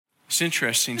It's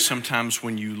interesting sometimes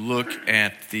when you look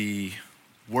at the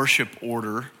worship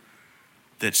order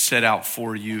that's set out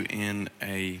for you in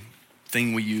a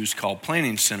thing we use called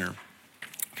Planning Center,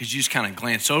 because you just kind of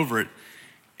glance over it,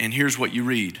 and here's what you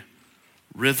read: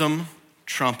 rhythm,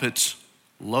 trumpets,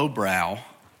 lowbrow,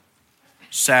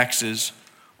 saxes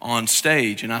on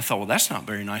stage. And I thought, well, that's not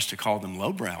very nice to call them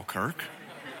lowbrow, Kirk.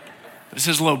 But it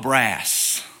says low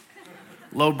brass.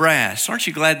 Low brass. Aren't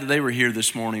you glad that they were here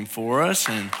this morning for us?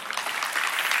 And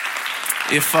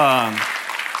if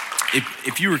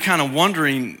you were kind of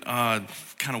wondering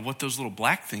kind of what those little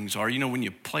black things are, you know, when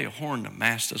you play a horn, the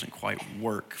mask doesn't quite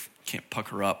work. Can't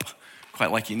pucker up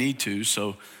quite like you need to.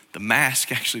 So the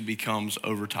mask actually becomes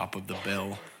over top of the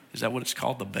bell. Is that what it's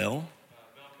called, the bell?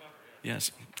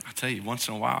 Yes. I tell you, once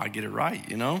in a while I get it right,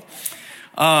 you know.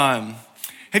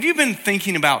 Have you been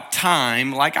thinking about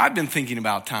time like I've been thinking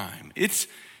about time? It's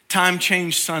Time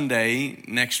Change Sunday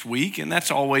next week, and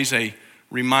that's always a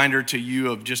reminder to you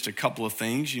of just a couple of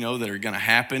things, you know, that are going to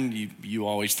happen. You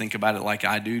always think about it like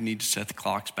I do, need to set the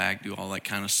clocks back, do all that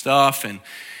kind of stuff, and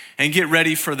get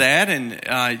ready for that.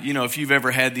 And, you know, if you've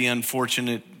ever had the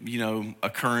unfortunate, you know,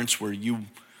 occurrence where you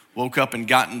woke up and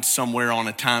gotten somewhere on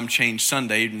a Time Change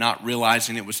Sunday, not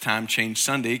realizing it was Time Change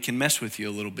Sunday, it can mess with you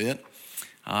a little bit.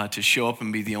 To show up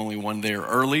and be the only one there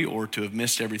early, or to have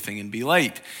missed everything and be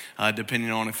late,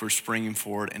 depending on if we're springing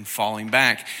forward and falling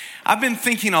back. I've been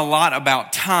thinking a lot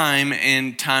about time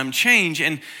and time change,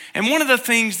 and one of the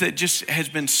things that just has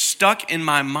been stuck in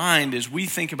my mind as we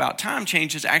think about time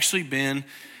change has actually been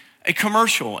a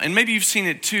commercial, and maybe you've seen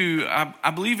it too.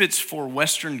 I believe it's for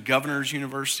Western Governors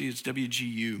University. It's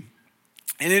WGU,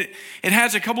 and it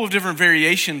has a couple of different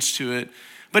variations to it.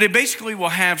 But it basically will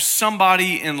have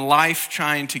somebody in life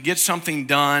trying to get something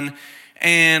done.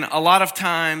 And a lot of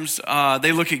times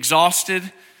they look exhausted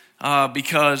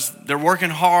because they're working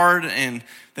hard and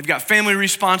they've got family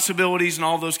responsibilities and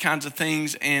all those kinds of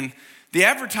things. And the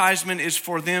advertisement is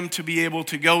for them to be able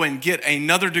to go and get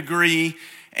another degree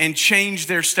and change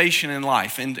their station in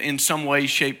life in some way,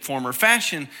 shape, form, or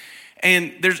fashion.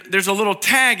 And there's a little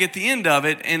tag at the end of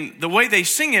it, and the way they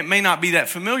sing it may not be that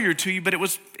familiar to you, but it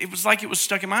was like it was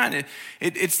stuck in my mind.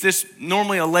 It's this,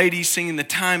 normally a lady singing "The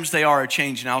Times They Are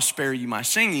A-Changin', I'll spare you my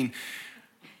singing."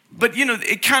 But, you know,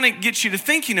 it kind of gets you to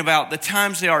thinking about the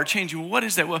times they are changing. Well, what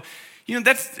is that? Well, you know,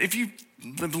 that's, if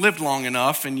you've lived long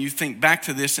enough and you think back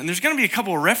to this, and there's going to be a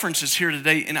couple of references here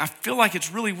today, and I feel like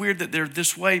it's really weird that they're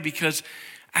this way because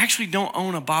I actually don't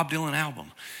own a Bob Dylan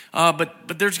album.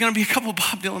 But there's going to be a couple of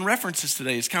Bob Dylan references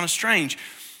today. It's kind of strange.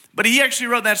 But he actually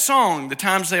wrote that song, "The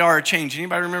Times They Are A-Changin'."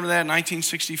 Anybody remember that?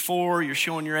 1964. You're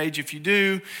showing your age if you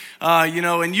do. You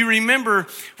know, and you remember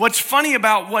what's funny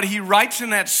about what he writes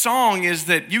in that song is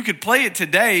that you could play it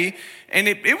today and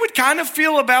it would kind of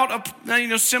feel about, you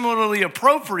know, similarly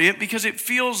appropriate, because it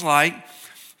feels like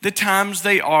the times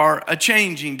they are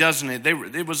a-changing, doesn't it?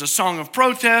 It was a song of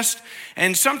protest,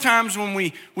 and sometimes when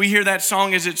we hear that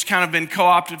song as it's kind of been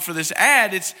co-opted for this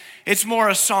ad, it's more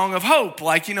a song of hope.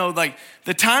 Like, you know, like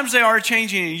the times they are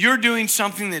changing, and you're doing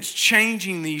something that's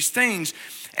changing these things.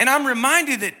 And I'm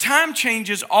reminded that time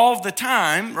changes all the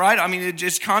time, right? I mean,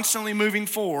 it's constantly moving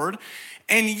forward,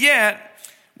 and yet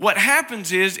what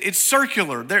happens is it's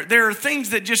circular. There are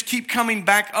things that just keep coming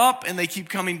back up, and they keep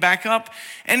coming back up.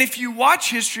 And if you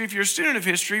watch history, if you're a student of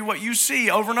history, what you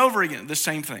see over and over again, the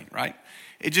same thing, right?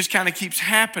 It just kind of keeps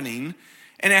happening,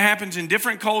 and it happens in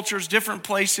different cultures, different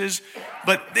places,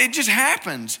 but it just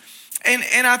happens.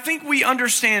 And I think we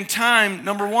understand time,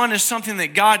 number one, is something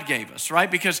that God gave us, right?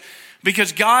 Because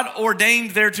God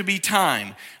ordained there to be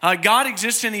time. God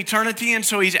exists in eternity, and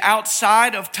so he's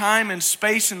outside of time and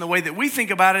space in the way that we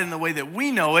think about it, in the way that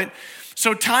we know it.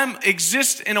 So time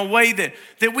exists in a way that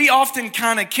we often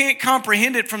kind of can't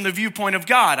comprehend it from the viewpoint of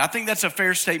God. I think that's a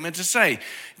fair statement to say.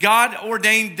 God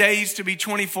ordained days to be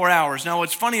 24 hours. Now,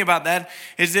 what's funny about that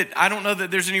is that I don't know that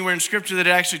there's anywhere in Scripture that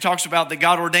it actually talks about that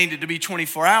God ordained it to be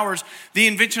 24 hours. The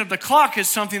invention of the clock is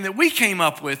something that we came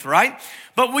up with, right?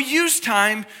 But we use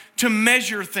time to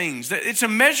measure things. It's a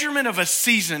measurement of a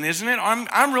season, isn't it?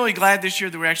 I'm really glad this year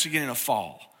that we're actually getting a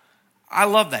fall. I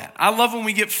love that. I love when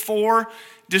we get 4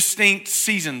 distinct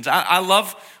seasons. I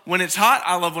love when it's hot.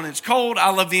 I love when it's cold.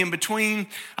 I love the in-between.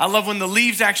 I love when the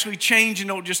leaves actually change and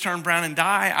don't just turn brown and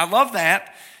die. I love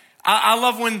that. I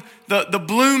love when the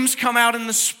blooms come out in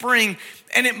the spring,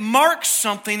 and it marks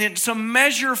something. It's a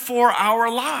measure for our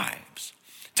lives.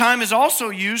 Time is also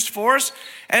used for us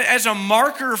as a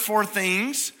marker for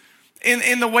things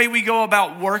in the way we go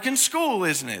about work and school,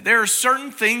 isn't it? There are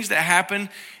certain things that happen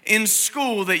in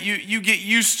school that you get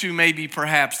used to, maybe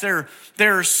perhaps. There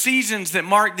are seasons that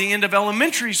mark the end of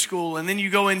elementary school, and then you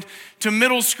go into to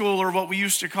middle school, or what we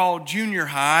used to call junior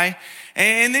high.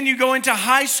 And then you go into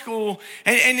high school,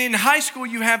 and in high school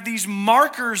you have these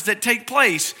markers that take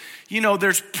place. You know,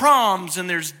 there's proms and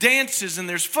there's dances and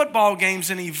there's football games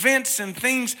and events and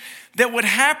things that would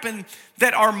happen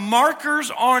that are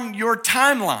markers on your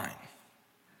timeline.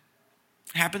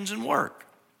 It happens in work.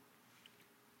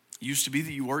 It used to be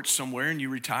that you worked somewhere and you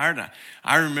retired.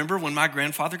 I remember when my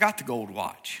grandfather got the gold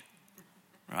watch,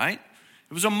 right?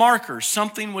 It was a marker.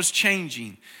 Something was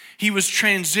changing. He was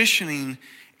transitioning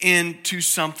into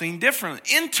something different.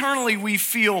 Internally, we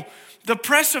feel the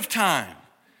press of time.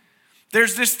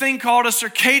 There's this thing called a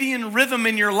circadian rhythm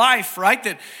in your life,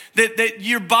 right? That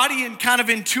your body kind of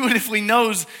intuitively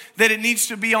knows that it needs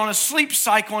to be on a sleep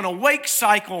cycle and a wake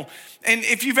cycle. And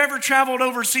if you've ever traveled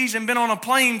overseas and been on a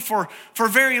plane for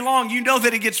very long, you know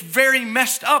that it gets very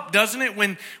messed up, doesn't it?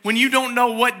 When you don't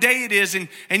know what day it is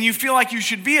and you feel like you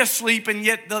should be asleep and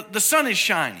yet the sun is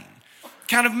shining. It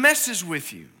kind of messes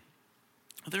with you.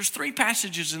 There's 3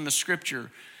 passages in the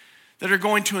scripture that are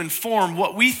going to inform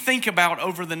what we think about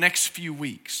over the next few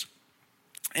weeks.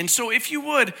 And so if you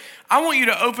would, I want you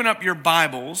to open up your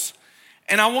Bibles,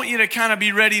 and I want you to kind of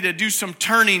be ready to do some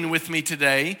turning with me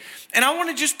today. And I want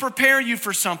to just prepare you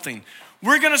for something.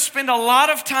 We're going to spend a lot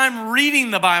of time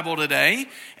reading the Bible today,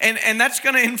 and that's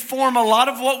going to inform a lot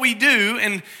of what we do.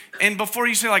 And before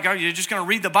you say like, oh, you're just going to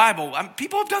read the Bible,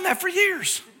 people have done that for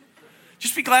years.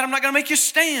 Just be glad I'm not going to make you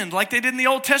stand like they did in the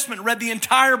Old Testament, read the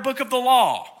entire book of the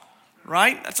law.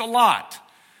 Right? That's a lot.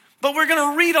 But we're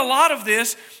going to read a lot of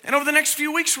this, and over the next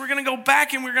few weeks, we're going to go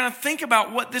back and we're going to think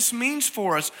about what this means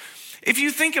for us. If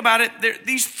you think about it,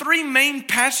 these 3 main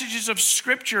passages of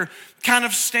Scripture kind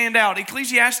of stand out.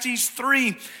 Ecclesiastes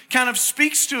 3 kind of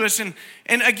speaks to us, and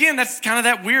again, that's kind of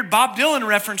that weird Bob Dylan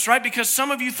reference, right? Because some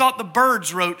of you thought the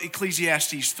Byrds wrote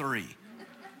Ecclesiastes 3.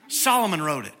 Solomon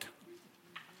wrote it.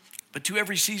 But to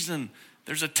every season,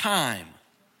 there's a time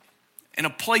and a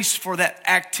place for that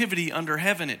activity under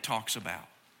heaven it talks about.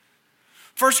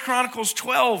 1 Chronicles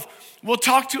 12 will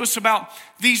talk to us about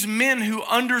these men who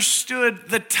understood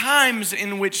the times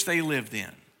in which they lived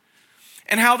in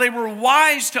and how they were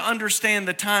wise to understand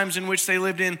the times in which they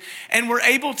lived in and were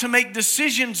able to make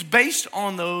decisions based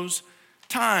on those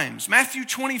times. Matthew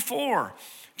 24,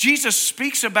 Jesus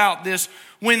speaks about this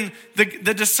when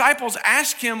the disciples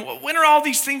ask him, when are all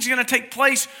these things going to take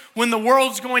place, when the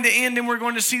world's going to end and we're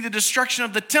going to see the destruction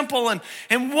of the temple,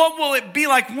 and what will it be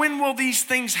like? When will these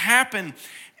things happen?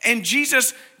 And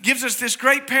Jesus gives us this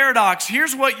great paradox.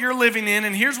 Here's what you're living in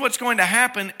and here's what's going to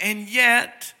happen, and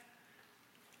yet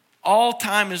all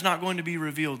time is not going to be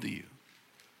revealed to you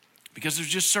because there's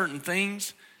just certain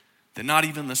things that not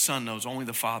even the Son knows, only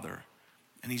the Father,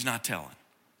 and he's not telling.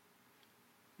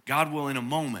 God will in a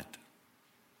moment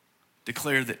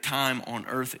declare that time on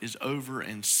earth is over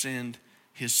and send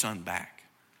his Son back.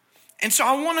 And so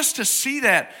I want us to see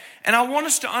that, and I want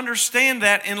us to understand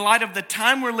that in light of the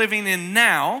time we're living in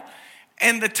now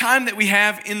and the time that we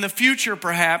have in the future,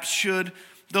 perhaps, should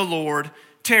the Lord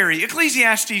tarry.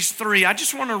 Ecclesiastes 3, I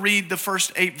just want to read the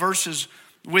first 8 verses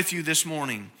with you this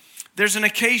morning. There's an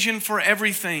occasion for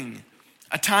everything,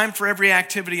 a time for every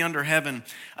activity under heaven,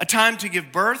 a time to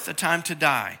give birth, a time to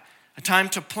die, a time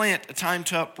to plant, a time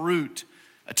to uproot,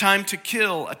 a time to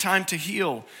kill, a time to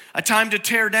heal, a time to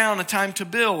tear down, a time to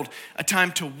build, a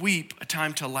time to weep, a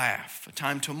time to laugh, a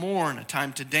time to mourn, a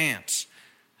time to dance,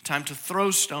 a time to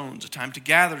throw stones, a time to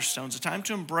gather stones, a time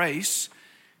to embrace,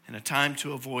 and a time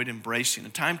to avoid embracing, a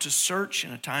time to search,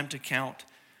 and a time to count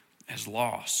as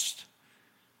lost,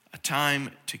 a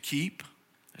time to keep,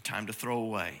 a time to throw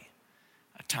away,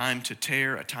 a time to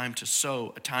tear, a time to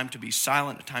sow, a time to be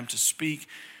silent, a time to speak,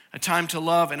 a time to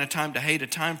love and a time to hate, a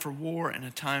time for war and a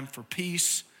time for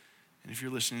peace. And if you're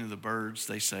listening to the Byrds,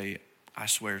 they say, I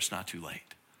swear it's not too late.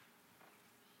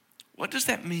 What does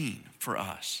that mean for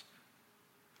us?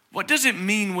 What does it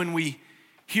mean when we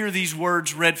hear these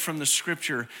words read from the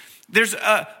Scripture? There's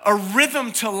a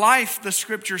rhythm to life, the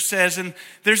Scripture says, and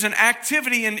there's an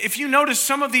activity. And if you notice,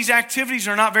 some of these activities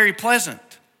are not very pleasant.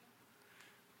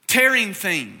 Tearing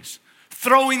things,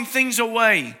 throwing things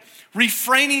away,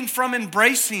 refraining from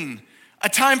embracing, a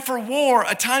time for war,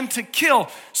 a time to kill.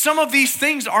 Some of these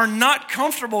things are not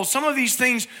comfortable. Some of these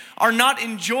things are not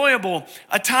enjoyable,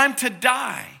 a time to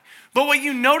die. But what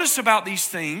you notice about these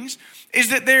things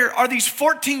is that there are these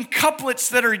 14 couplets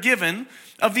that are given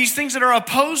of these things that are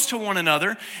opposed to one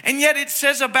another, and yet it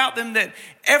says about them that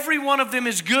every one of them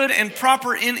is good and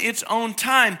proper in its own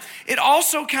time. It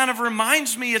also kind of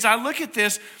reminds me as I look at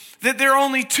this that there are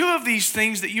only 2 of these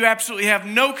things that you absolutely have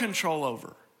no control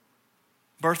over: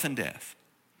 birth and death.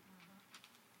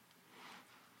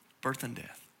 Birth and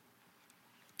death.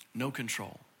 No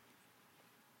control.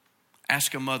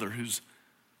 Ask a mother who's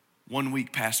 1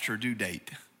 week past her due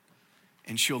date,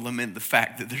 and she'll lament the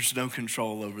fact that there's no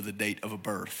control over the date of a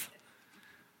birth.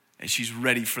 And she's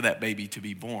ready for that baby to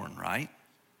be born, right?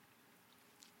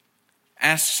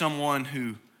 Ask someone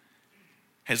who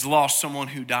has lost someone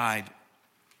who died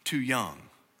too young,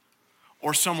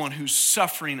 or someone who's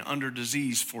suffering under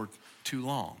disease for too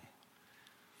long.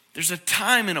 There's a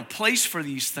time and a place for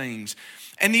these things.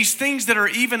 And these things that are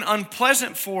even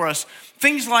unpleasant for us,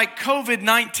 things like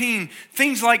COVID-19,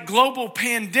 things like global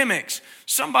pandemics.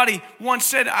 Somebody once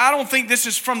said, I don't think this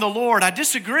is from the Lord. I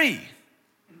disagree.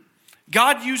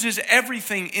 God uses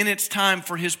everything in its time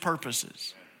for his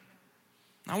purposes.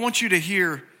 I want you to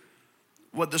hear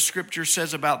what the scripture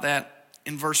says about that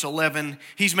in verse 11.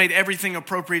 He's made everything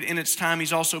appropriate in its time.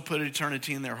 He's also put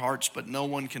eternity in their hearts, but no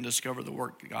one can discover the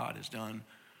work that God has done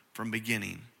from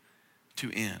beginning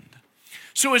to end.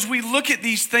 So as we look at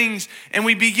these things and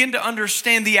we begin to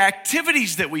understand the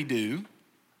activities that we do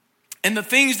and the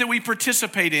things that we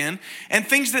participate in and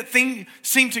things that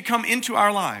seem to come into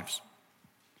our lives,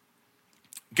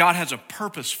 God has a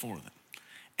purpose for them.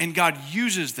 And God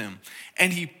uses them,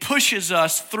 and he pushes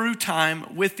us through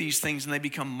time with these things, and they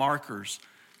become markers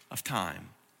of time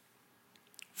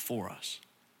for us.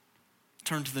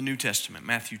 Turn to the New Testament,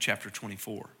 Matthew chapter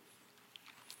 24.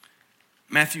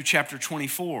 Matthew chapter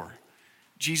 24,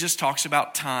 Jesus talks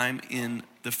about time in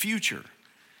the future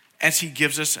as he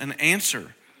gives us an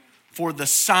answer for the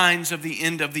signs of the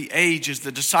end of the age as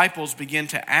the disciples begin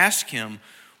to ask him,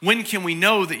 when can we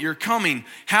know that you're coming?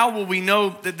 How will we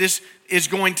know that this is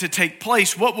going to take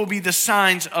place? What will be the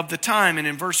signs of the time? And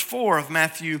in verse 4 of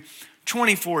Matthew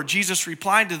 24, Jesus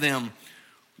replied to them,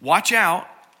 watch out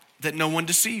that no one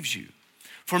deceives you.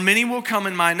 For many will come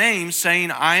in my name, saying,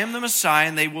 I am the Messiah,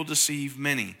 and they will deceive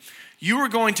many. You are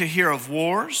going to hear of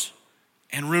wars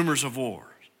and rumors of wars.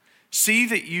 See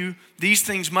that these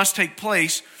things must take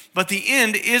place, but the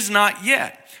end is not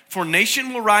yet. For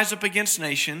nation will rise up against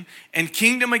nation, and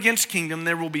kingdom against kingdom.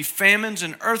 There will be famines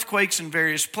and earthquakes in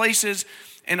various places,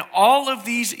 and all of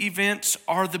these events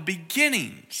are the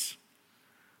beginnings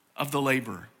of the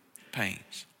labor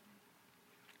pains.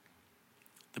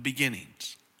 The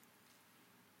beginnings.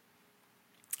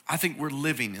 I think we're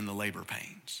living in the labor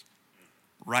pains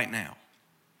right now.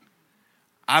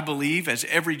 I believe, as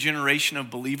every generation of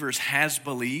believers has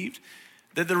believed,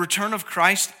 that the return of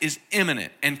Christ is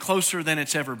imminent and closer than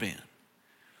it's ever been.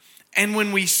 And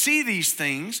when we see these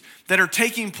things that are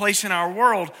taking place in our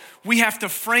world, we have to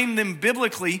frame them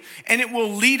biblically, and it will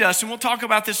lead us, and we'll talk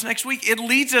about this next week, it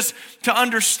leads us to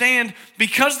understand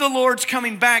because the Lord's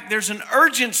coming back, there's an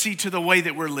urgency to the way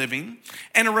that we're living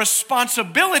and a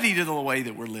responsibility to the way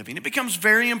that we're living. It becomes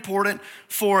very important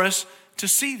for us to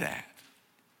see that.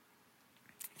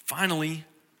 Finally,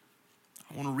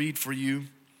 I want to read for you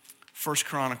 1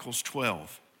 Chronicles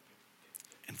 12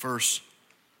 and verse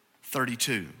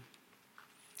 32.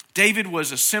 David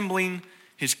was assembling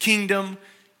his kingdom.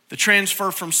 The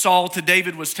transfer from Saul to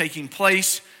David was taking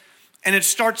place. And it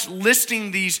starts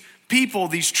listing these people,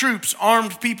 these troops,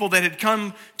 armed people that had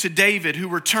come to David who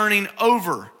were turning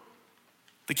over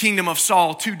the kingdom of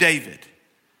Saul to David.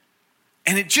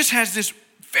 And it just has this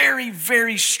very,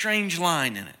 very strange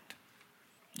line in it.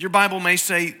 Your Bible may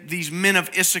say these men of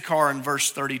Issachar in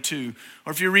verse 32.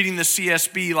 Or if you're reading the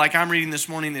CSB like I'm reading this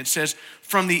morning, it says,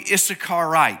 from the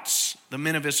Issacharites, the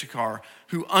men of Issachar,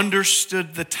 who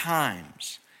understood the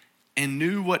times and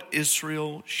knew what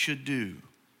Israel should do.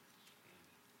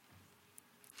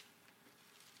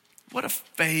 What a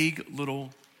vague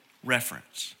little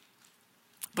reference,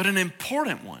 but an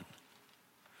important one.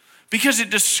 Because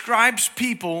it describes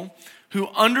people who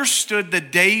understood the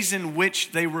days in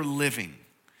which they were living.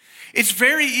 It's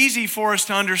very easy for us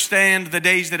to understand the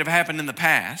days that have happened in the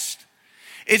past.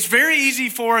 It's very easy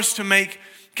for us to make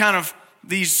kind of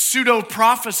these pseudo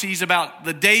prophecies about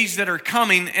the days that are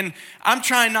coming. And I'm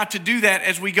trying not to do that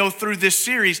as we go through this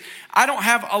series. I don't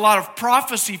have a lot of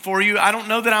prophecy for you. I don't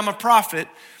know that I'm a prophet,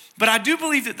 but I do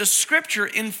believe that the scripture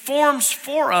informs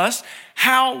for us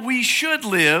how we should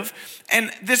live and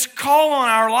this call on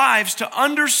our lives to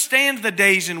understand the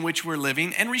days in which we're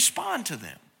living and respond to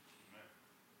them.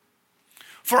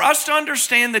 For us to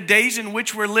understand the days in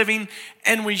which we're living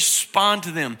and respond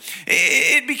to them.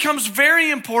 It becomes very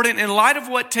important in light of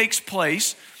what takes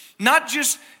place, not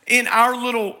just in our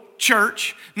little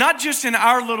church, not just in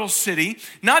our little city,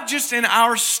 not just in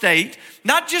our state,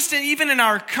 not just even in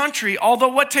our country, although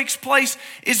what takes place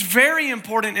is very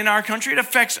important in our country. It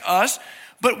affects us,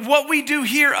 but what we do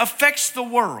here affects the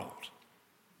world.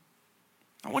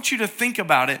 I want you to think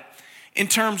about it in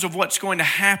terms of what's going to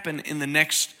happen in the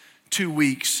next 2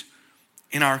 weeks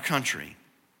in our country.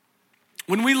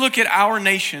 When we look at our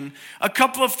nation, a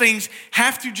couple of things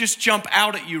have to just jump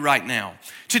out at you right now.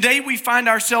 Today, we find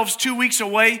ourselves 2 weeks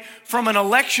away from an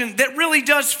election that really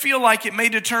does feel like it may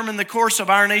determine the course of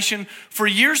our nation for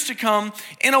years to come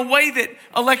in a way that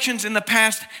elections in the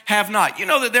past have not. You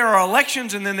know that there are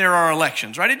elections and then there are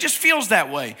elections, right? It just feels that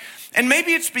way. And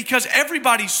maybe it's because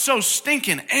everybody's so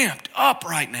stinking amped up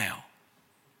right now.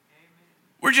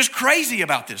 We're just crazy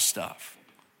about this stuff.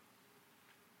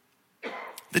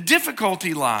 The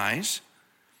difficulty lies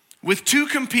with two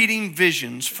competing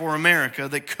visions for America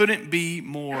that couldn't be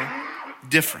more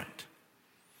different.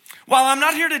 While I'm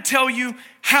not here to tell you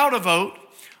how to vote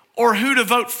or who to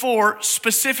vote for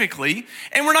specifically,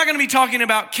 and we're not going to be talking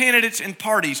about candidates and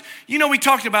parties. You know, we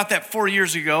talked about that 4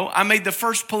 years ago. I made the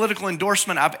first political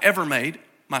endorsement I've ever made,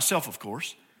 myself, of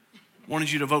course.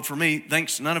 Wanted you to vote for me.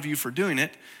 Thanks, none of you, for doing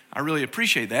it. I really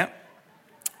appreciate that.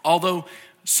 Although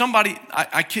somebody,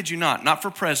 I kid you not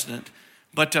for president,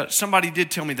 but somebody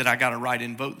did tell me that I got a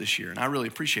write-in vote this year, and I really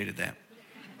appreciated that.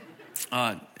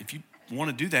 If you want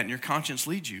to do that and your conscience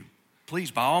leads you, please,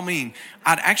 by all means.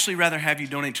 I'd actually rather have you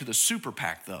donate to the Super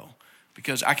PAC, though,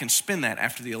 because I can spend that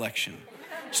after the election.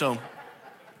 So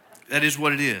that is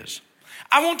what it is.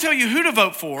 I won't tell you who to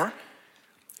vote for.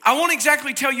 I won't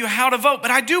exactly tell you how to vote,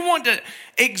 but I do want to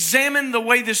examine the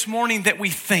way this morning that we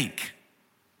think.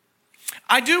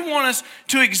 I do want us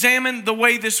to examine the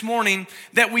way this morning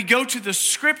that we go to the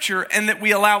Scripture and that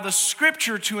we allow the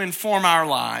Scripture to inform our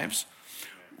lives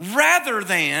rather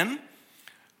than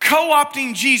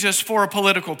co-opting Jesus for a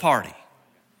political party.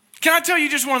 Can I tell you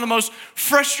just one of the most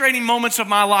frustrating moments of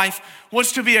my life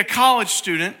was to be a college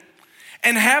student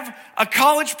and have a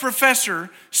college professor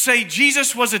say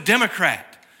Jesus was a Democrat.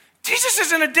 Jesus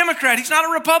isn't a Democrat. He's not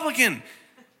a Republican.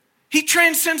 He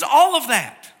transcends all of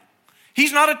that.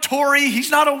 He's not a Tory. He's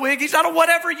not a Whig. He's not a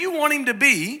whatever you want him to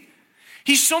be.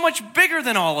 He's so much bigger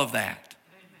than all of that.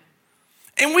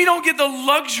 And we don't get the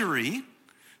luxury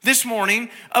this morning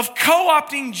of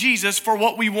co-opting Jesus for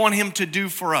what we want him to do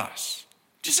for us.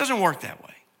 It just doesn't work that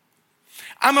way.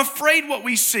 I'm afraid what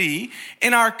we see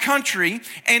in our country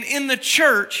and in the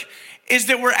church is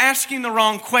that we're asking the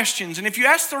wrong questions. And if you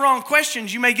ask the wrong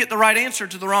questions, you may get the right answer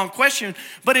to the wrong question,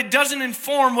 but it doesn't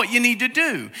inform what you need to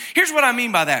do. Here's what I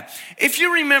mean by that. If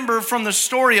you remember from the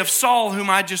story of Saul, whom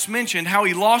I just mentioned, how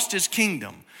he lost his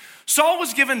kingdom, Saul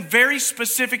was given very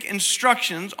specific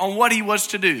instructions on what he was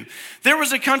to do. There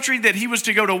was a country that he was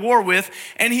to go to war with,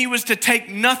 and he was to take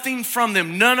nothing from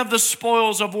them, none of the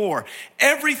spoils of war.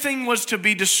 Everything was to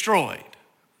be destroyed.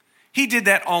 He did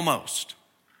that almost.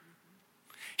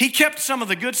 He kept some of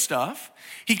the good stuff.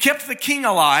 He kept the king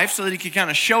alive so that he could kind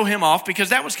of show him off, because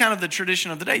that was kind of the tradition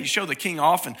of the day. You show the king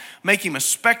off and make him a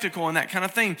spectacle and that kind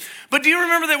of thing. But do you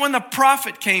remember that when the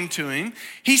prophet came to him,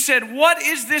 he said, "What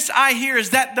is this I hear? Is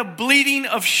that the bleating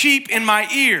of sheep in my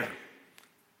ear?"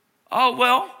 Oh,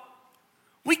 well,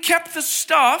 we kept the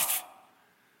stuff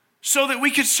so that we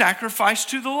could sacrifice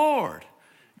to the Lord.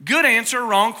 Good answer,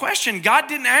 wrong question. God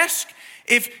didn't ask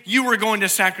if you were going to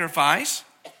sacrifice.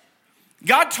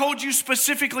 God told you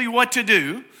specifically what to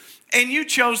do, and you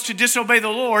chose to disobey the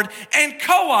Lord and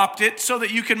co-opt it so that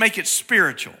you can make it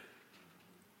spiritual.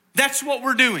 That's what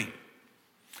we're doing.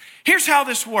 Here's how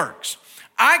this works.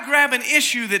 I grab an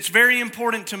issue that's very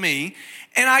important to me,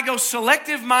 and I go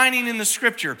selective mining in the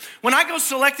Scripture. When I go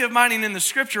selective mining in the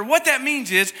Scripture, what that means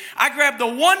is I grab the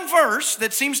one verse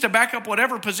that seems to back up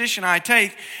whatever position I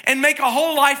take and make a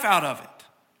whole life out of it.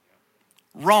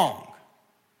 Wrong.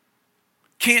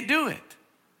 Can't do it.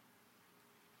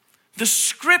 The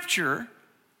Scripture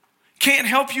can't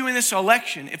help you in this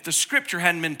election if the Scripture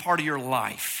hadn't been part of your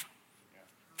life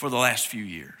for the last few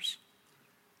years.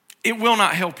 It will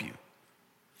not help you.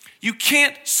 You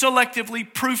can't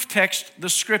selectively proof text the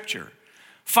Scripture.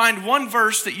 Find one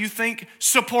verse that you think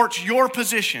supports your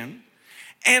position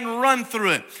and run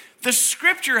through it. The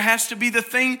Scripture has to be the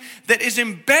thing that is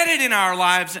embedded in our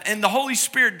lives, and the Holy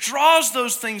Spirit draws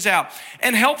those things out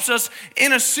and helps us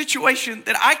in a situation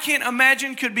that I can't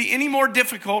imagine could be any more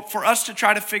difficult for us to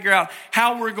try to figure out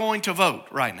how we're going to vote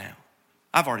right now.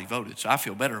 I've already voted, so I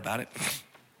feel better about it.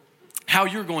 How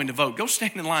you're going to vote. Go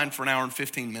stand in line for an hour and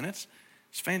 15 minutes.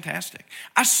 It's fantastic.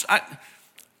 I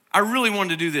really wanted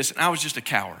to do this, and I was just a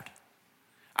coward.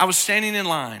 I was standing in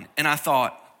line, and I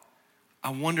thought, I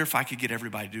wonder if I could get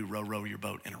everybody to do row, row your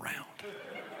boat in a round.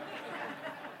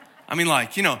 I mean,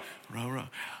 like, row, row,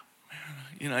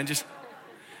 and just,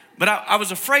 but I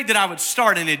was afraid that I would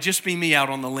start and it'd just be me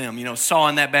out on the limb,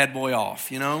 sawing that bad boy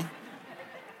off, You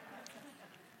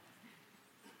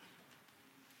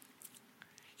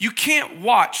can't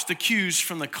watch the cues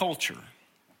from the culture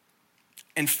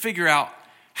and figure out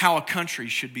how a country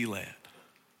should be led.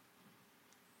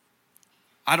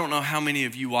 I don't know how many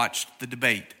of you watched the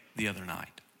debate the other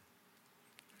night.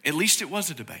 At least it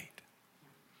was a debate.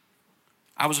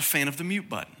 I was a fan of the mute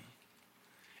button.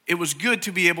 It was good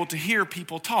to be able to hear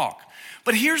people talk.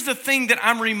 But here's the thing that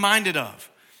I'm reminded of.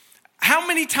 How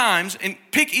many times, and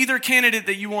pick either candidate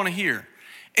that you want to hear,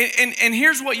 and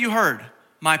here's what you heard,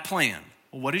 my plan.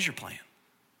 Well, what is your plan?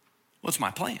 What's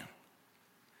my plan?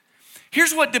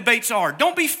 Here's what debates are.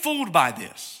 Don't be fooled by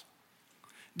this.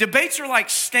 Debates are like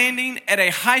standing at a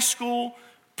high school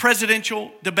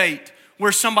presidential debate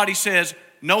where somebody says,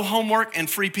 no homework and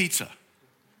free pizza.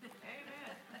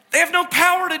 They have no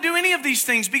power to do any of these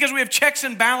things because we have checks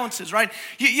and balances, right?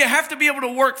 You have to be able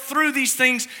to work through these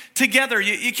things together.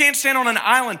 You can't stand on an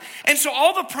island. And so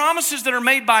all the promises that are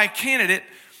made by a candidate,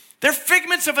 they're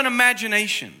figments of an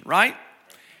imagination, right?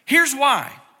 Here's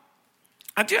why.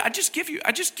 I just give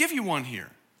you one here.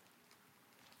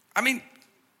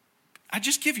 I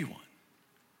just give you one.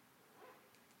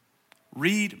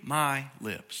 Read my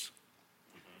lips.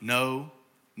 No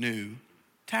new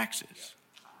taxes.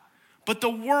 But the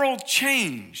world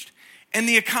changed and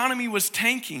the economy was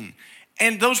tanking.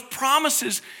 And those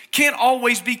promises can't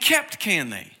always be kept, can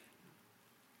they?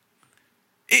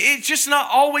 It's just not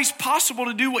always possible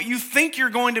to do what you think you're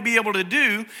going to be able to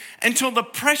do until the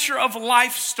pressure of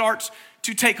life starts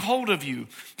to take hold of you.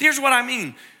 Here's what I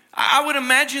mean. I would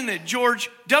imagine that George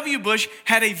W. Bush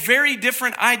had a very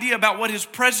different idea about what his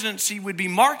presidency would be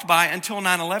marked by until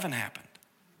 9/11 happened,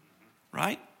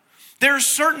 right? There are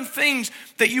certain things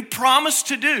that you promise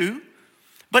to do,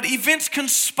 but events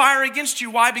conspire against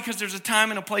you. Why? Because there's a time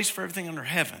and a place for everything under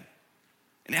heaven.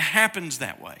 And it happens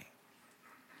that way.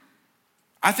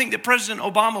 I think that President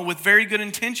Obama, with very good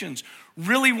intentions,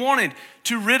 really wanted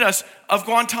to rid us of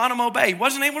Guantanamo Bay. He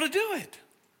wasn't able to do it.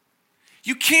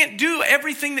 You can't do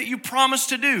everything that you promise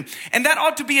to do. And that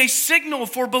ought to be a signal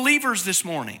for believers this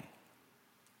morning.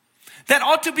 That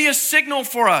ought to be a signal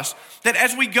for us that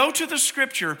as we go to the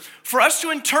scripture, for us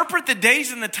to interpret the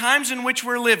days and the times in which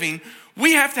we're living,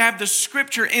 we have to have the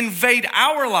scripture invade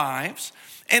our lives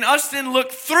and us then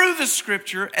look through the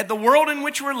scripture at the world in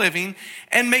which we're living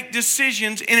and make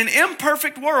decisions in an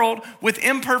imperfect world with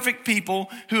imperfect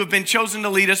people who have been chosen to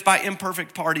lead us by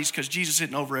imperfect parties because Jesus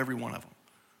isn't over every one of them.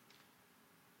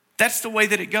 That's the way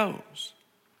that it goes.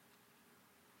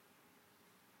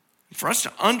 For us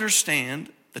to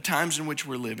understand the times in which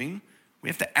we're living, we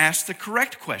have to ask the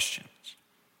correct questions.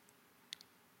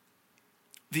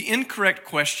 The incorrect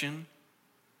question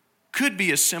could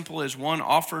be as simple as one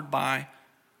offered by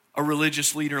a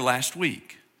religious leader last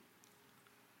week.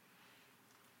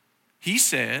 He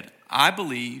said, I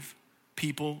believe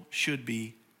people should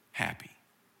be happy.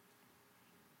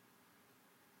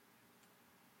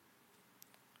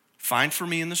 Find for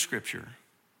me in the scripture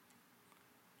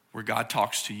where God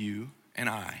talks to you and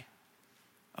I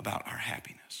about our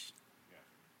happiness.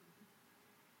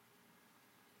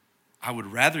 I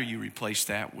would rather you replace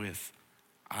that with,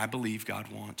 I believe God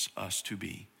wants us to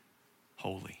be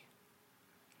holy.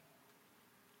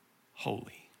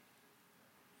 Holy.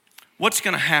 What's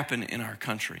going to happen in our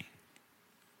country?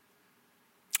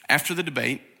 After the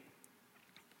debate,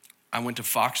 I went to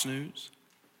Fox News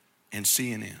and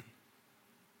CNN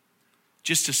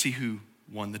just to see who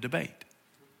won the debate.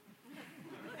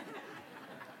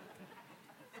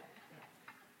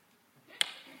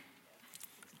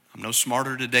 I'm no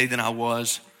smarter today than I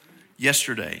was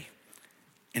yesterday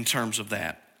in terms of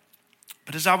that.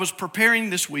 But as I was preparing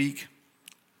this week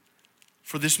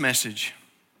for this message,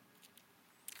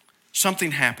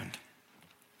 something happened.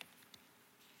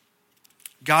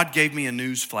 God gave me a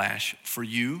news flash for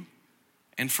you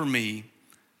and for me,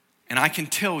 and I can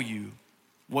tell you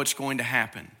what's going to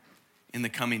happen in the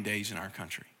coming days in our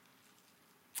country.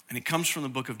 And it comes from the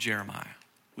book of Jeremiah.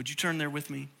 Would you turn there with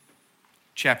me?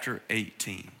 Chapter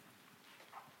 18.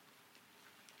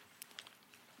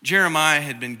 Jeremiah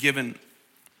had been given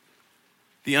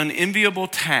the unenviable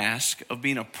task of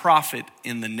being a prophet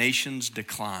in the nation's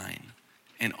decline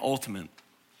and ultimate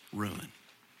ruin.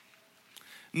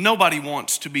 Nobody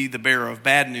wants to be the bearer of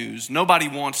bad news. Nobody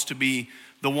wants to be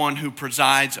the one who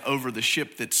presides over the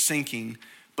ship that's sinking.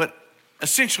 But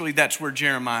essentially, that's where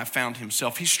Jeremiah found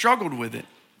himself. He struggled with it.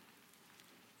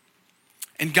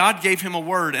 And God gave him a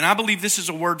word. And I believe this is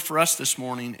a word for us this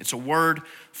morning. It's a word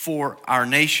for our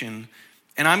nation.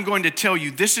 And I'm going to tell you,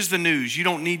 this is the news. You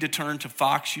don't need to turn to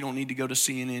Fox. You don't need to go to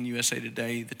CNN, USA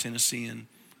Today, the Tennessean.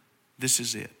 This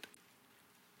is it.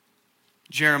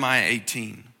 Jeremiah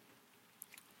 18,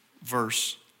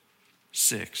 verse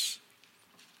 6.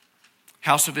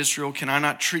 House of Israel, can I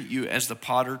not treat you as the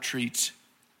potter treats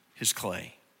his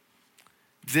clay.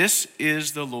 This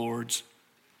is the Lord's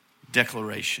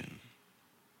declaration.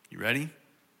 You ready?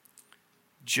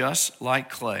 Just like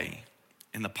clay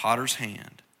in the potter's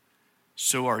hand,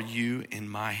 so are you in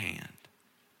my hand,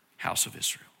 house of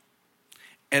Israel.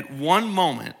 At one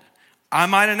moment, I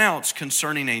might announce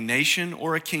concerning a nation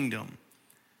or a kingdom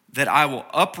that I will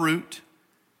uproot,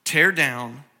 tear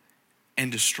down,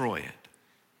 and destroy it.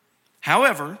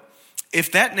 However, if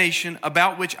that nation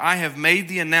about which I have made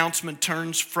the announcement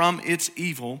turns from its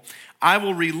evil, I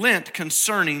will relent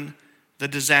concerning the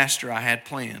disaster I had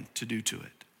planned to do to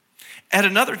it. At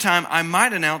another time, I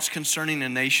might announce concerning a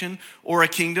nation or a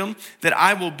kingdom that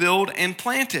I will build and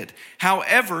plant it.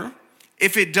 However,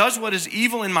 if it does what is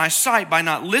evil in my sight by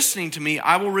not listening to me,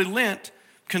 I will relent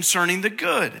concerning the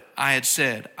good I had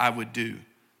said I would do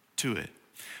to it.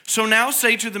 So now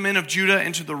say to the men of Judah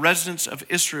and to the residents of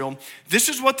Israel, this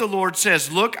is what the Lord says.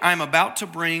 Look, I'm about to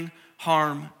bring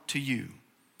harm to you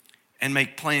and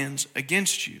make plans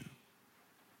against you.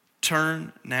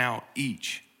 Turn now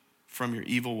each from your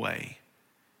evil way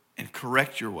and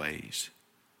correct your ways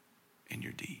and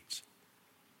your deeds.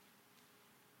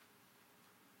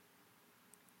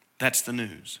 That's the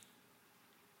news.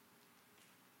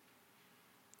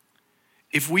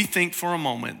 If we think for a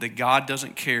moment that God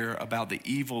doesn't care about the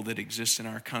evil that exists in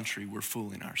our country, we're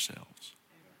fooling ourselves.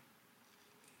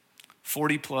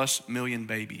 40+ million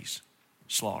babies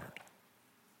slaughtered.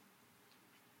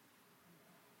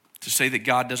 To say that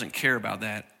God doesn't care about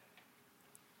that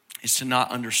is to not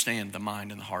understand the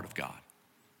mind and the heart of God.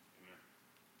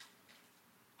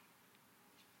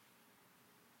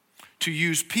 To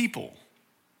use people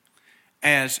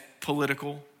as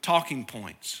political talking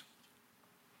points,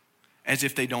 as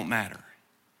if they don't matter.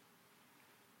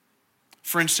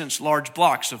 For instance, large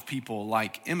blocks of people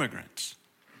like immigrants.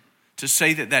 To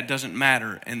say that that doesn't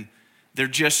matter and they're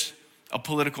just a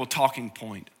political talking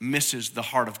point misses the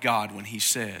heart of God when he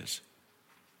says,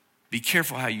 be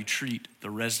careful how you treat the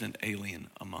resident alien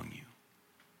among you.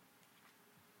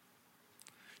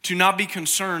 To not be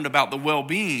concerned about the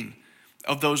well-being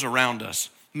of those around us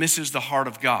misses the heart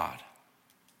of God.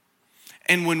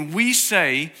 And when we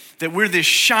say that we're this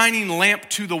shining lamp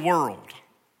to the world,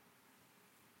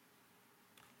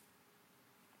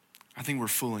 I think we're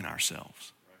fooling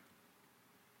ourselves.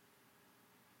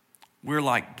 We're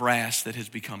like brass that has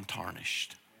become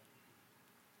tarnished.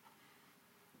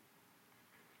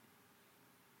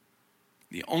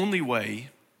 The only way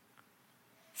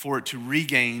for it to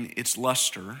regain its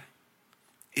luster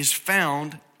is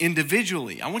found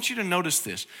individually. I want you to notice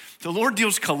this. The Lord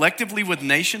deals collectively with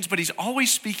nations, but he's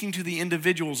always speaking to the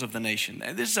individuals of the nation.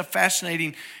 This is a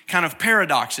fascinating kind of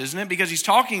paradox, isn't it? Because he's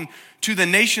talking to the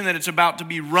nation that it's about to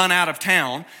be run out of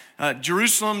town.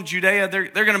 Jerusalem, Judea, they're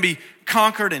going to be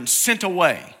conquered and sent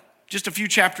away. Just a few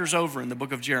chapters over in the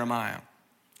book of Jeremiah.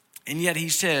 And yet he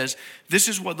says, this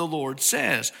is what the Lord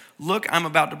says. Look, I'm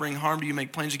about to bring harm to you,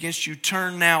 make plans against you.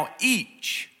 Turn now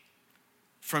each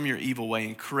from your evil way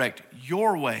and correct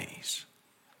your ways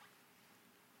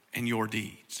and your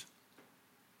deeds.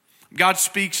 God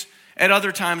speaks at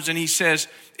other times and he says,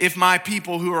 if my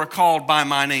people who are called by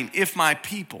my name, if my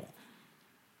people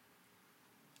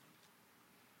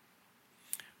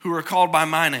who are called by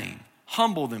my name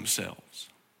humble themselves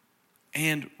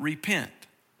and repent.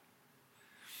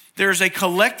 There's a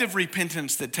collective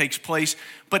repentance that takes place,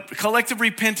 but collective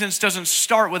repentance doesn't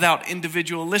start without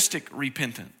individualistic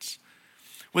repentance.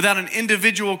 Without an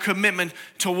individual commitment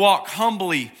to walk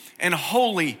humbly and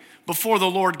holy before the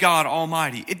Lord God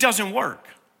Almighty. It doesn't work.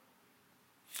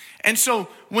 And so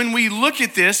when we look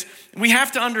at this, we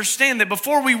have to understand that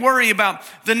before we worry about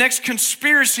the next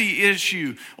conspiracy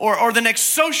issue or the next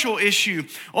social issue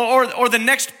or the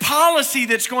next policy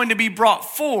that's going to be brought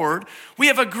forward, we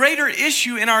have a greater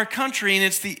issue in our country, and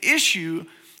it's the issue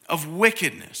of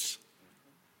wickedness.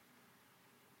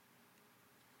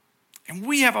 And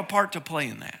we have a part to play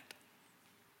in that.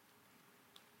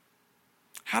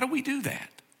 How do we do that?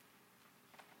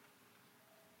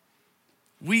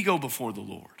 We go before the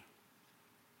Lord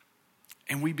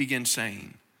and we begin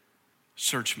saying,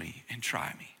 search me and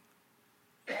try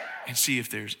me and see if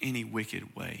there's any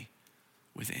wicked way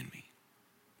within me.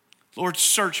 Lord,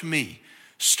 search me.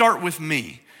 Start with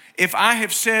me. If I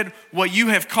have said what you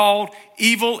have called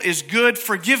evil is good,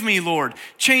 forgive me, Lord.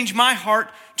 Change my heart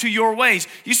to your ways.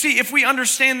 You see, if we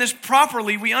understand this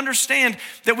properly, we understand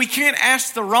that we can't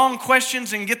ask the wrong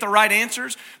questions and get the right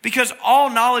answers, because all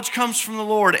knowledge comes from the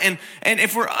Lord. And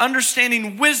if we're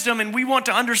understanding wisdom and we want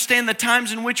to understand the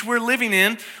times in which we're living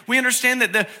in, we understand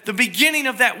that the beginning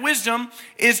of that wisdom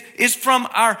is from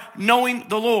our knowing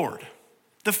the Lord,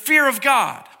 the fear of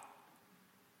God.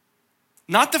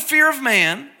 Not the fear of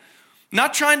man,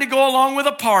 not trying to go along with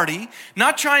a party,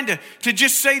 not trying to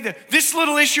just say that this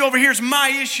little issue over here is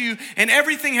my issue and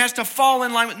everything has to fall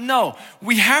in line with. No,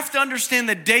 we have to understand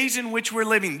the days in which we're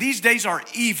living. These days are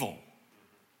evil.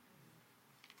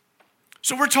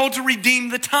 So we're told to redeem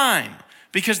the time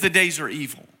because the days are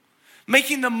evil.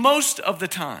 Making the most of the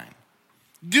time.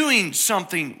 Doing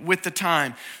something with the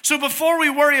time. So before we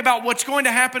worry about what's going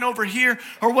to happen over here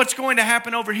or what's going to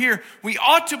happen over here, we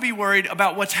ought to be worried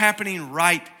about what's happening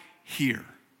right here.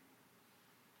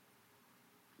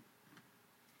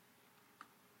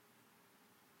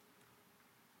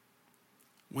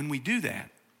 When we do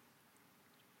that,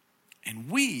 and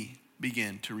we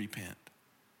begin to repent,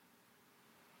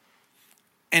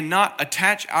 and not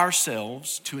attach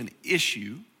ourselves to an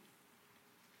issue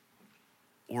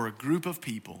or a group of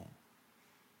people,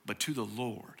 but to the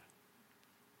Lord,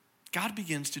 God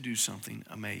begins to do something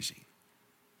amazing.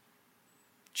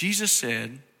 Jesus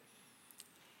said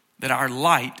that our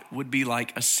light would be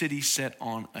like a city set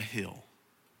on a hill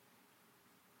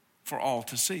for all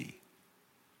to see.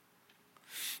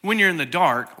 When you're in the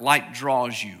dark, light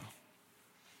draws you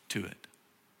to it.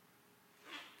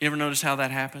 You ever notice how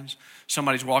that happens?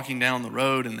 Somebody's walking down the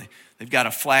road and they've got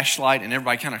a flashlight and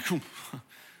everybody kind of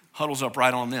huddles up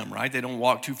right on them, right? They don't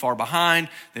walk too far behind.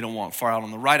 They don't walk far out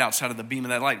on the right outside of the beam of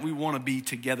that light. We want to be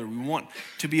together. We want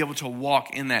to be able to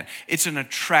walk in that. It's an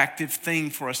attractive thing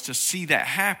for us to see that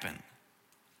happen.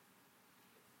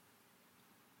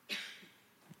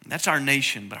 That's our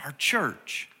nation, but our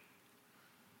church.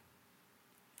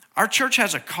 Our church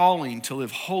has a calling to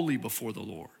live holy before the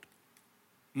Lord,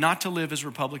 not to live as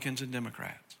Republicans and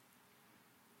Democrats,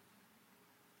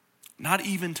 not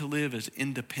even to live as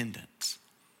independents,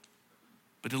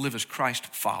 but to live as Christ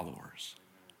followers.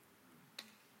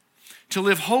 To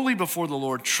live holy before the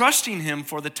Lord, trusting Him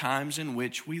for the times in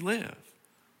which we live.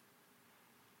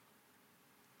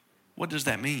 What does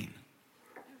that mean?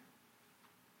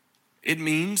 It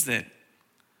means that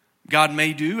God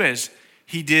may do as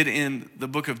He did in the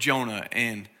book of Jonah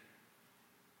and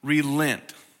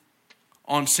relent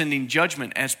on sending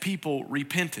judgment as people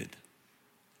repented.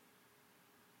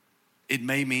 It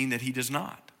may mean that He does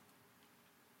not.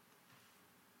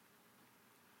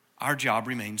 Our job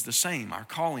remains the same. Our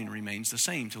calling remains the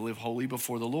same, to live holy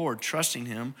before the Lord, trusting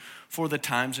Him for the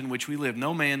times in which we live.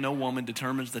 No man, no woman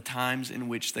determines the times in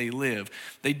which they live.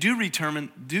 They do determine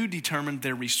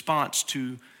their response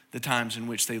to the times in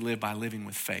which they live by living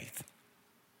with faith.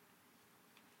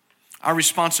 Our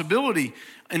responsibility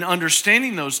in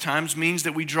understanding those times means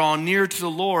that we draw near to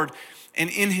the Lord and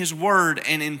in His word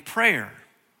and in prayer.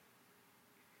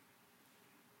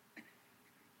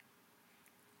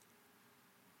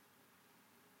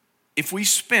 If we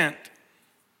spent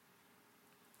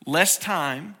less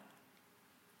time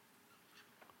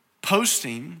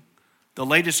posting the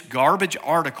latest garbage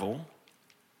article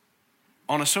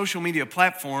on a social media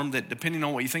platform that, depending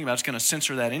on what you think about, is going to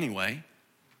censor that anyway.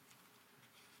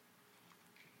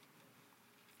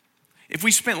 If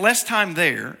we spent less time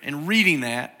there and reading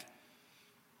that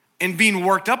and being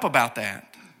worked up about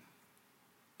that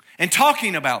and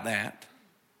talking about that,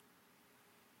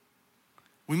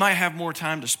 we might have more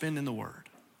time to spend in the Word.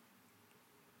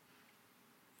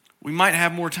 We might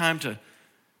have more time to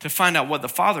find out what the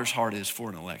Father's heart is for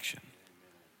an election.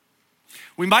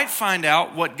 We might find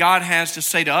out what God has to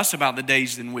say to us about the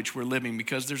days in which we're living,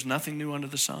 because there's nothing new under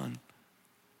the sun.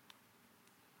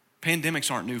 Pandemics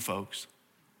aren't new, folks.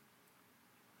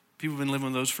 People have been living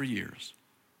with those for years.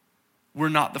 We're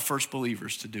not the first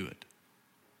believers to do it.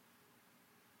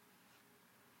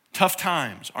 Tough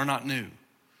times are not new.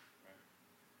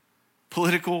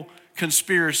 Political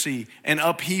conspiracy and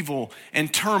upheaval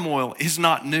and turmoil is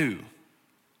not new.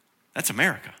 That's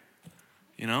America,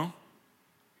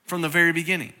 from the very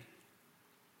beginning.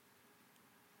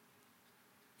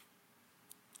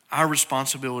 Our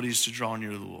responsibility is to draw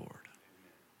near to the Lord.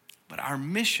 But our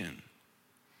mission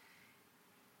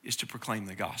is to proclaim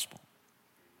the gospel.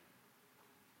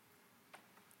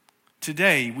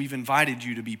 Today, we've invited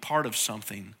you to be part of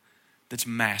something that's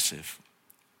massive.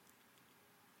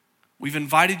 We've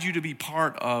invited you to be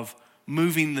part of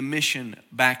moving the mission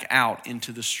back out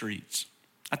into the streets.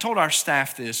 I told our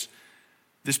staff this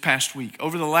past week.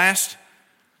 Over the last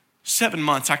 7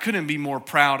 months, I couldn't be more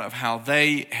proud of how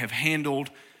they have handled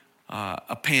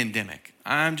a pandemic.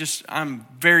 I'm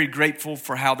very grateful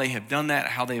for how they have done that,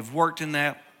 how they have worked in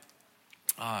that.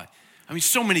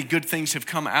 So many good things have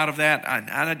come out of that.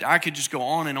 I could just go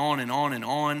on and on and on and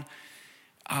on.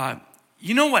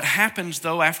 You know what happens,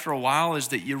 though, after a while is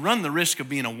that you run the risk of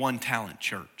being a one-talent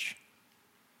church.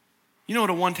 You know what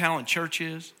a one-talent church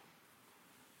is?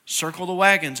 circle the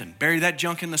wagons and bury that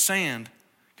junk in the sand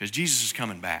because Jesus is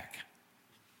coming back.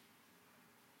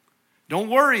 Don't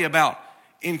worry about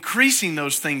increasing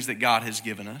those things that God has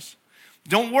given us.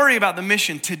 Don't worry about the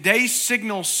mission. Today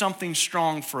signals something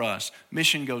strong for us.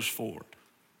 Mission goes forward.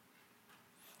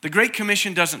 The Great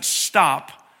Commission doesn't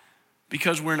stop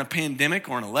because we're in a pandemic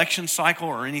or an election cycle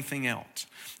or anything else.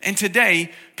 And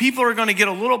today, people are going to get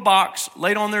a little box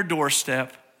laid on their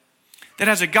doorstep that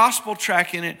has a gospel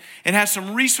track in it. It has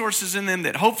some resources in them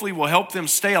that hopefully will help them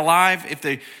stay alive if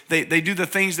they do the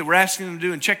things that we're asking them to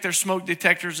do and check their smoke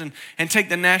detectors and take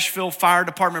the Nashville Fire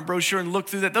Department brochure and look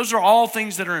through that. Those are all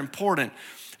things that are important.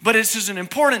 But this is an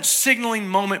important signaling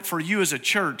moment for you as a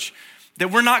church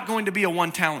that we're not going to be a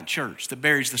one-talent church that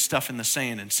buries the stuff in the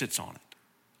sand and sits on it.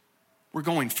 We're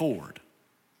going forward.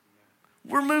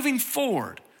 We're moving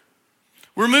forward.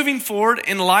 We're moving forward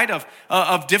in light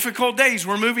of difficult days.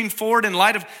 We're moving forward in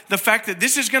light of the fact that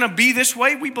this is going to be this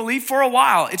way, we believe, for a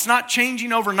while. It's not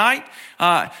changing overnight.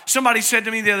 Somebody said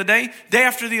to me the other day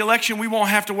after the election, we won't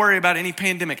have to worry about any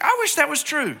pandemic. I wish that was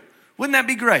true. Wouldn't that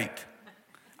be great?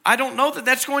 I don't know that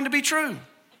that's going to be true.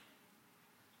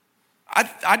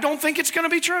 I don't think it's going to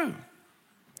be true.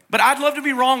 But I'd love to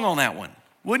be wrong on that one.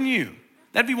 Wouldn't you?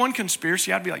 That'd be one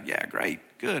conspiracy. I'd be like, yeah, great,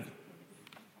 good.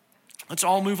 Let's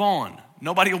all move on.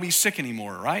 Nobody will be sick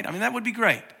anymore, right? I mean, that would be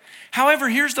great. However,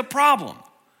 here's the problem.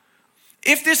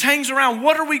 If this hangs around,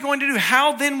 what are we going to do?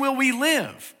 How then will we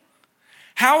live?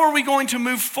 How are we going to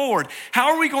move forward?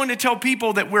 How are we going to tell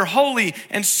people that we're holy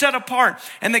and set apart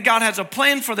and that God has a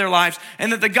plan for their lives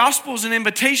and that the gospel is an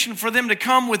invitation for them to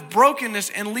come with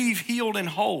brokenness and leave healed and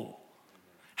whole?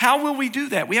 How will we do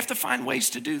that? We have to find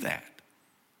ways to do that.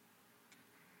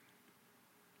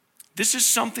 This is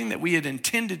something that we had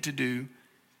intended to do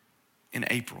in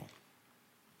April.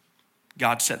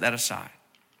 God set that aside.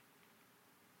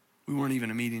 We weren't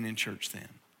even a meeting in church then.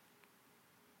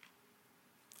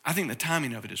 I think the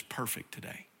timing of it is perfect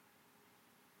today.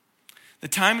 The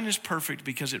timing is perfect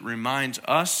because it reminds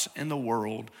us and the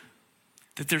world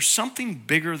that there's something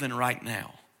bigger than right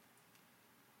now.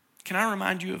 Can I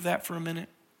remind you of that for a minute?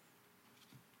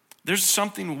 There's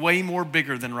something way more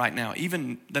bigger than right now,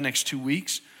 even the next 2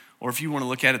 weeks, or if you want to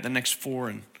look at it, the next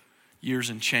 4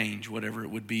 years and change, whatever it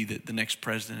would be that the next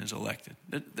president is elected.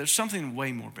 There's something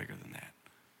way more bigger than that.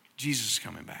 Jesus is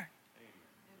coming back.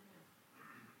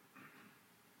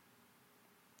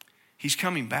 He's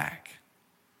coming back.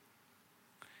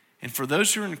 And for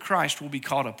those who are in Christ, we'll be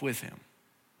caught up with him.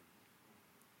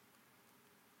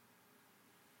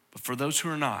 But for those who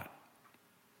are not,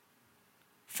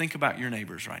 think about your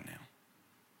neighbors right now.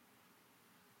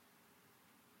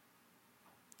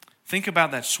 Think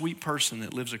about that sweet person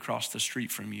that lives across the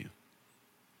street from you,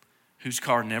 whose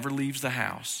car never leaves the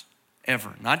house,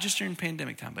 ever. Not just during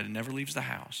pandemic time, but it never leaves the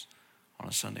house on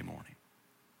a Sunday morning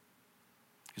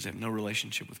because they have no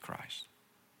relationship with Christ.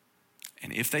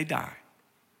 And if they die,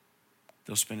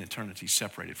 they'll spend eternity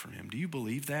separated from him. Do you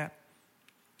believe that?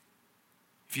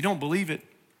 If you don't believe it,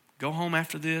 go home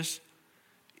after this,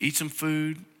 eat some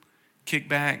food, kick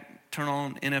back, turn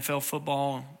on NFL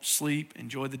football, sleep,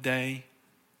 enjoy the day.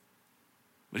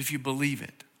 But if you believe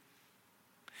it,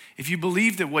 if you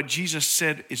believe that what Jesus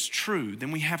said is true,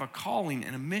 then we have a calling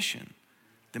and a mission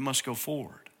that must go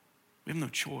forward. We have no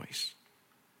choice.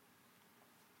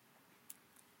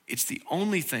 It's the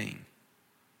only thing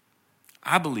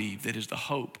I believe that is the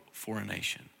hope for a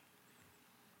nation.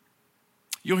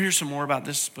 You'll hear some more about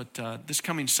this, but this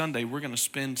coming Sunday, we're going to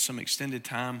spend some extended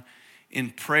time in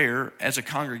prayer as a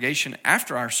congregation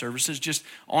after our services, just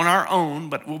on our own,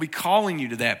 but we'll be calling you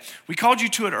to that. We called you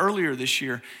to it earlier this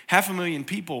year. 500,000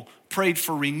 people prayed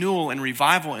for renewal and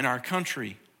revival in our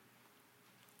country.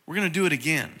 We're going to do it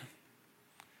again.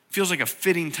 It feels like a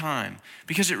fitting time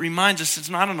because it reminds us it's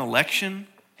not an election,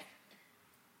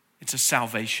 it's a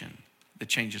salvation that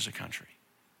changes a country.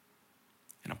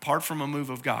 And apart from a move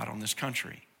of God on this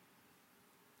country,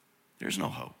 there's no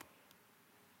hope.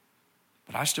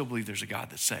 But I still believe there's a God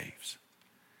that saves.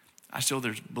 I still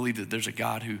believe that there's a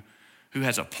God who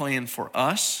has a plan for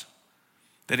us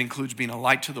that includes being a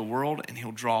light to the world, and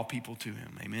he'll draw people to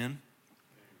him. Amen?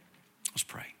 Let's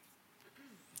pray.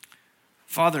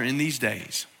 Father, in these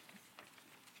days,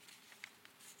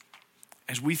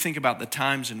 as we think about the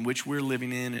times in which we're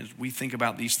living in, as we think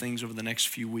about these things over the next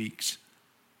few weeks,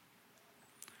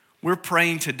 we're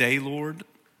praying today, Lord,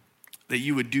 that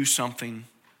you would do something.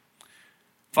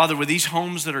 Father, with these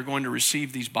homes that are going to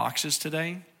receive these boxes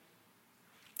today,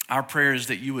 our prayer is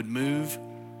that you would move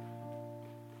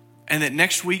and that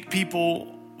next week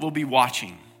people will be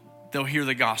watching. They'll hear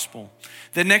the gospel.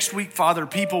 That next week, Father,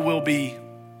 people will be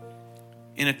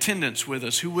in attendance with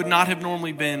us who would not have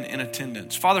normally been in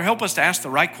attendance. Father, help us to ask the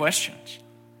right questions.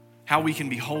 How we can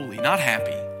be holy, not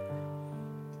happy.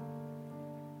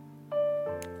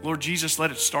 Lord Jesus, let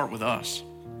it start with us.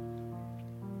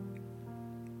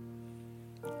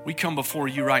 We come before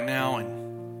you right now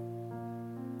and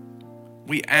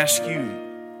we ask you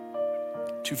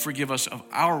to forgive us of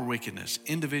our wickedness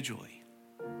individually.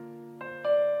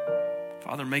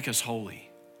 Father, make us holy.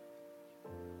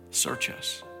 Search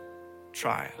us.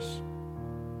 Try us.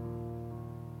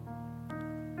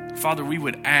 Father, we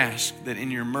would ask that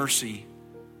in your mercy,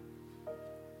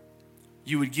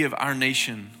 you would give our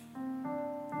nation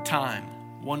time,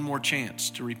 one more chance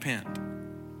to repent.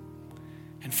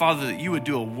 And Father, that you would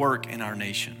do a work in our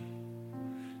nation.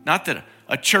 Not that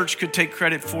a church could take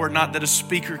credit for it, not that a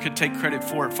speaker could take credit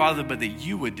for it, Father, but that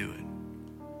you would do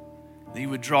it. That you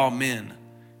would draw men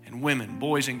and women,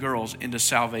 boys and girls into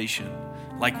salvation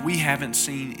like we haven't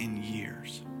seen in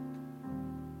years.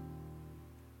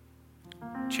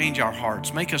 Change our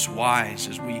hearts. Make us wise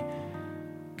as we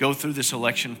go through this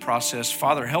election process.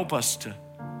 Father, help us to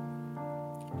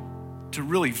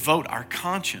really vote our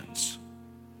conscience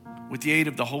with the aid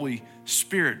of the Holy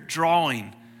Spirit,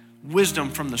 drawing wisdom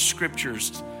from the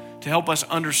Scriptures to help us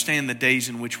understand the days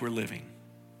in which we're living.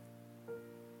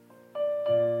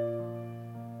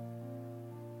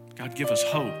 God, give us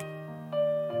hope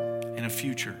and a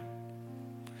future.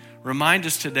 Remind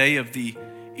us today of the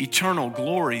eternal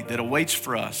glory that awaits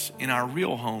for us in our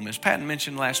real home, as Patton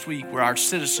mentioned last week, where our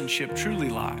citizenship truly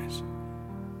lies.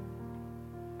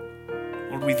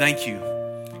 Lord, we thank you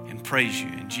and praise you.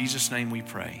 In Jesus' name we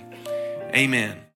pray. Amen.